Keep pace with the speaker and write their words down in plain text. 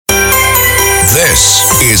This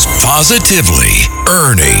is Positively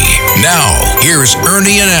Ernie. Now, here's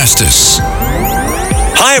Ernie Anastas.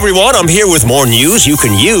 Hi, everyone. I'm here with more news you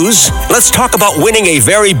can use. Let's talk about winning a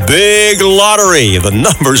very big lottery. The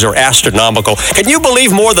numbers are astronomical. Can you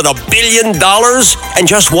believe more than $1 billion and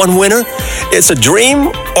just one winner? It's a dream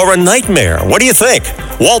or a nightmare. What do you think?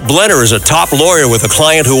 Walt Brenner is a top lawyer with a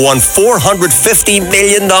client who won $450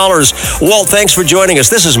 million. Walt, thanks for joining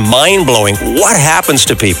us. This is mind-blowing. What happens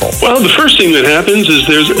to people? Well, the first thing that happens is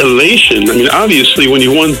there's elation. I mean, obviously, when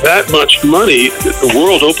you won that much money, the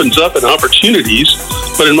world opens up in opportunities.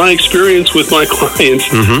 But in my experience with my clients,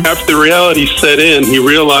 after the reality set in, he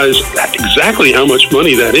realized exactly how much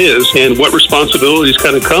money that is and what responsibilities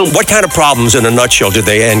kind of come. What kind of problems, in a nutshell, did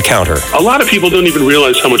they encounter? A lot of people don't even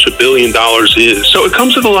realize how much $1 billion is. So it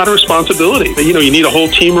comes with a lot of responsibility. You know, you need a whole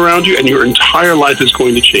team around you, and your entire life is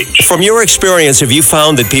going to change. From your experience, have you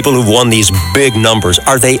found that people who've won these big numbers,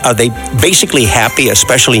 are they basically happy,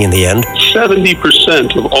 especially in the end?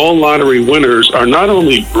 70% of all lottery winners are not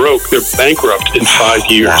only broke, they're bankrupt in 5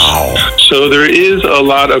 years. Wow. So there is a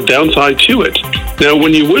lot of downside to it. Now,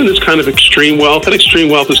 when you win this kind of extreme wealth, and extreme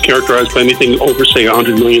wealth is characterized by anything over, say,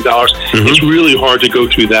 $100 million, it's really hard to go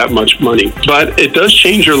through that much money. But it does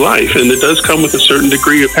change your life, and it does come with a certain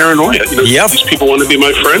degree of paranoia. You know, these people want to be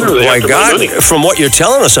my friend, or they have to my money. From what you're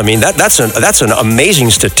telling us, I mean, that's an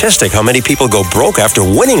amazing statistic, how many people go broke after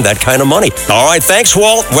winning that kind of money. All right, thanks,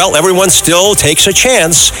 Walt. Well, everyone still takes a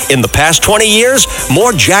chance. In the past 20 years,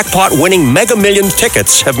 more jackpot-winning Mega Millions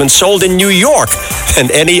tickets have been sold in New York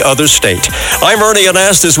than any other state. I'm Ernie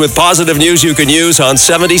Anastas with positive news you can use on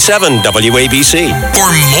 77 WABC.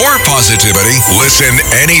 For more positivity, listen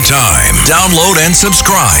anytime. Download and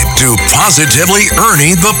subscribe to Positively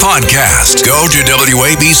Ernie the podcast. Go to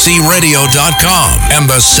WABCRadio.com and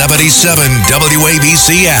the 77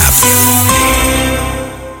 WABC app.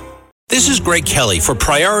 This is Greg Kelly for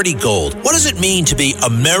Priority Gold. What does it mean to be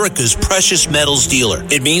America's precious metals dealer?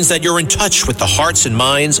 It means that you're in touch with the hearts and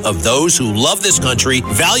minds of those who love this country,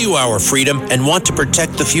 value our freedom, and want to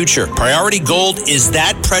protect the future. Priority Gold is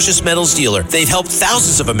that precious metals dealer. They've helped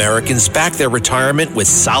thousands of Americans back their retirement with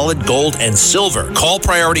solid gold and silver. Call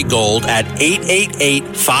Priority Gold at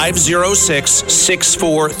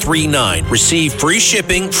 888-506-6439. Receive free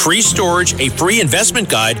shipping, free storage, a free investment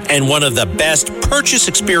guide, and one of the best purchase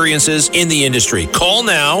experiences in the industry. Call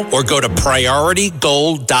now or go to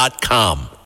PriorityGold.com.